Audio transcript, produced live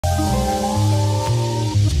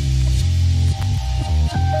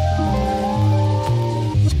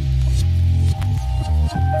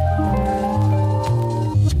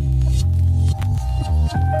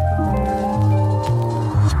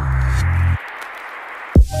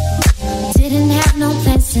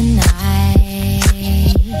missing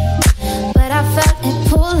night, but I felt it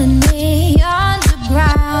pulling me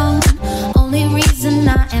underground. Only reason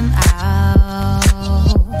I am out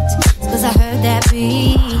is 'cause I heard that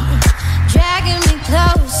beat dragging me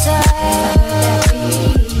closer,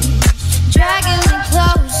 dragging me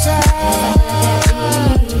closer,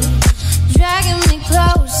 dragging me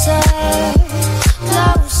closer,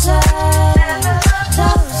 closer,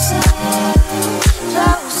 closer,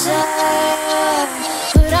 closer.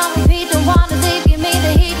 Put on repeat, don't wanna leave, give me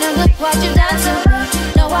the heat. Now look what you've done to me.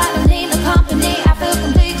 No, I don't need no company, I feel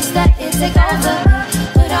complete, just let it take over.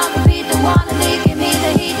 Put on repeat, don't wanna leave, give me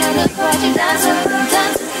the heat. Now look what you've done to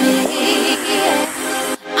me.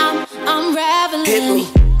 I'm unraveling. Hit me.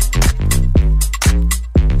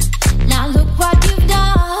 Now look what you've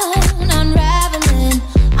done, unraveling.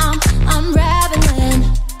 I'm unraveling,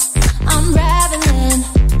 unraveling.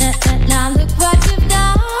 Now look what you've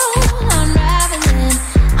done, unraveling.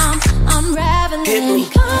 I'm unraveling. Hit me.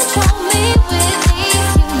 Control me with these,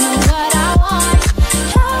 you know what I want.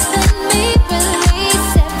 Helping me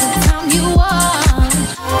release every time you want.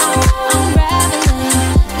 I'm unraveling.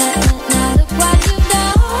 Now look what you've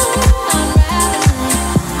done, unraveling.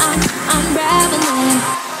 I'm unraveling.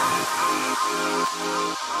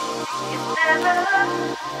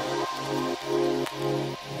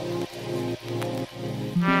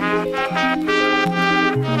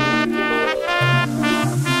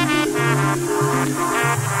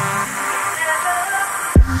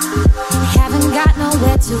 Haven't got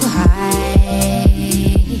nowhere to hide.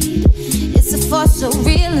 It's a force so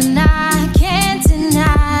real and I can't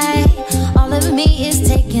deny. All of me is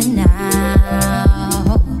taken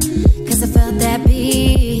now, 'cause I felt that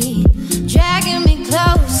beat dragging me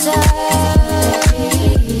closer,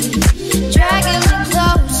 dragging me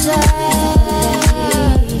closer,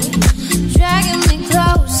 dragging me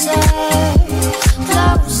closer,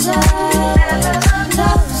 closer,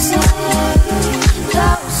 closer,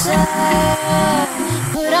 closer.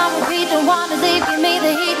 Put on repeat, don't wanna leave, give me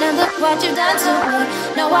the heat. Now look what you've done to me.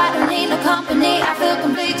 No, I don't need no company, I feel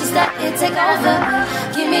complete, just let it take over.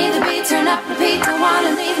 Give me the beat, turn up, repeat, don't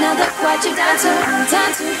wanna leave. Now look what you've done to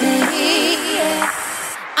me.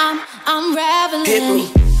 I'm unraveling. Hit me.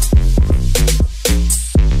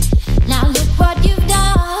 Now look what you've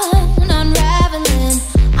done, unraveling.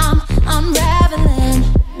 I'm unraveling,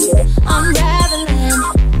 unraveling.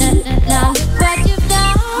 Now look what you've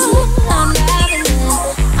done, unraveling.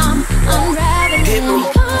 I'm unraveling.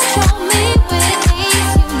 Control me with these,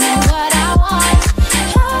 you know what I want.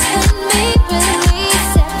 Helping me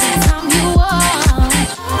release every time you want.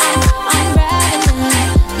 I'm unraveling.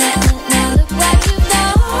 Now look what you've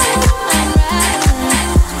done, unraveling.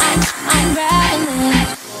 I'm unraveling.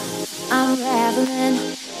 Unraveling,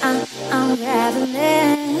 I'm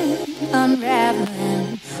unraveling, unraveling,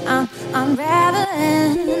 I'm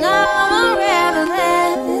unraveling.